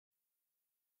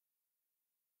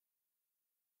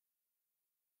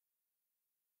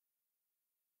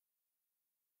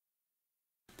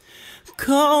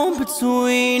Caught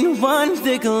between one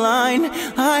thick line,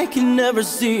 I can never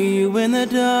see you in the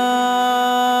dark.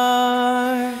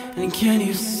 And can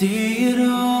you see it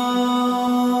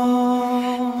all?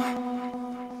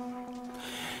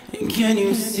 And can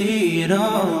you see it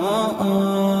all?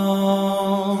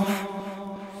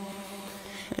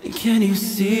 And can you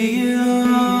see it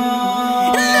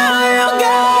all? Now you're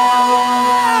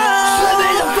gone. Slip me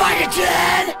the fucking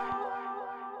tin.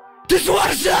 This one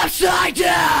is upside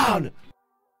down.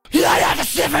 I have the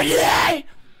symphony.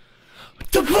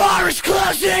 The bar is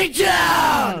closing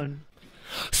down.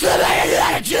 Slip me an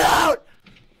antidote.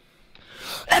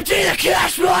 Empty the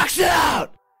cash box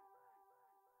out.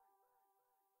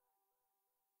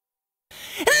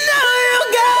 Now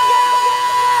you're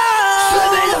gone. Slip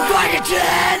me the fucking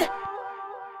tin.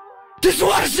 This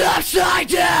one is upside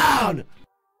down.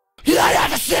 I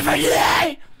have the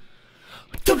symphony.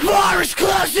 The bar is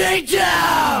closing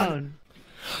down.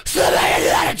 Slip me an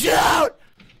antidote.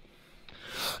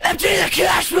 Empty the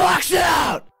cash box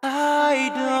out. I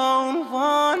don't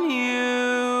want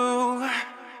you,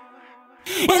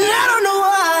 and I don't know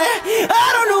why. I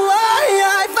don't know why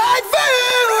I fight for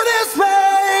you this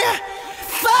way.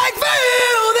 Fight for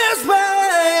you this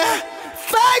way.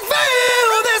 Fight for you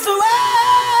this way.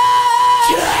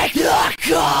 Take the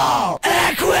call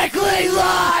and quickly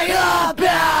lie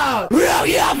about who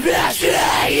you've been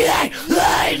seeing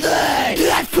lately,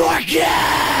 and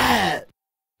forget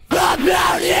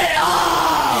about it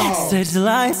all. Such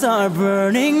lights are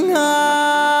burning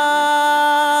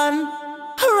on,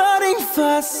 running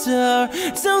faster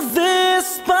to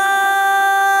this spawn.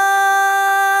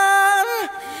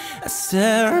 I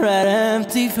stare at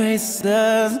empty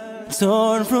faces,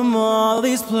 torn from all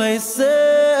these places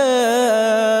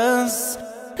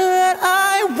that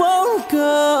I won't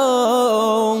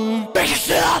go. Make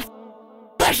yourself,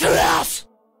 make someone else.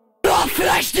 Don't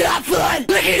finish nothing.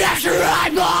 Looking after your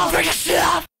eyeballs. Make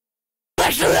yourself,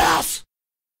 make someone else.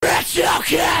 It's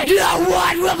okay. No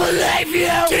one will believe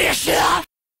you. Do yourself,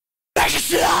 make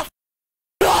yourself.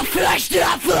 Don't finish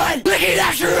nothing. Looking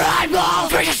after your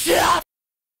eyeballs. Make yourself,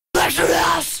 make someone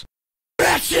else.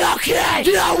 It's okay.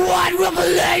 No one will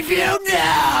believe you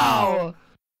now.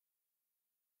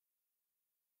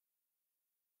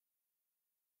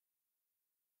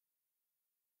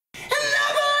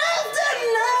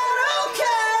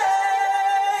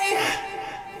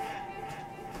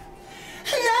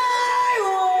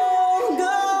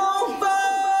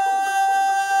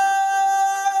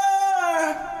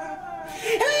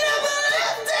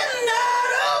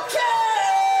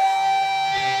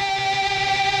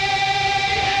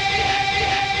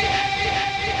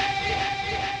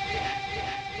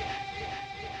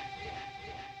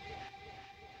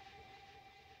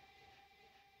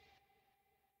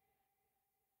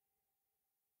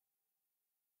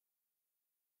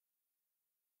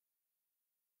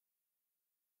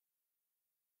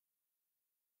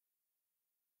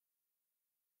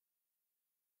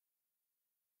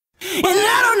 And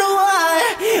I don't know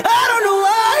why, I don't know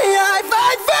why I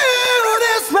fight for you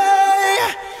this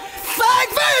way. Fight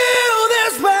for you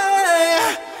this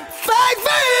way. Fight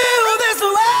for you this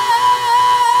way.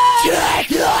 Take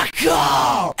the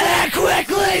call and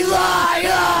quickly lie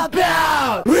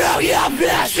about who you've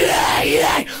been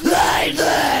seeing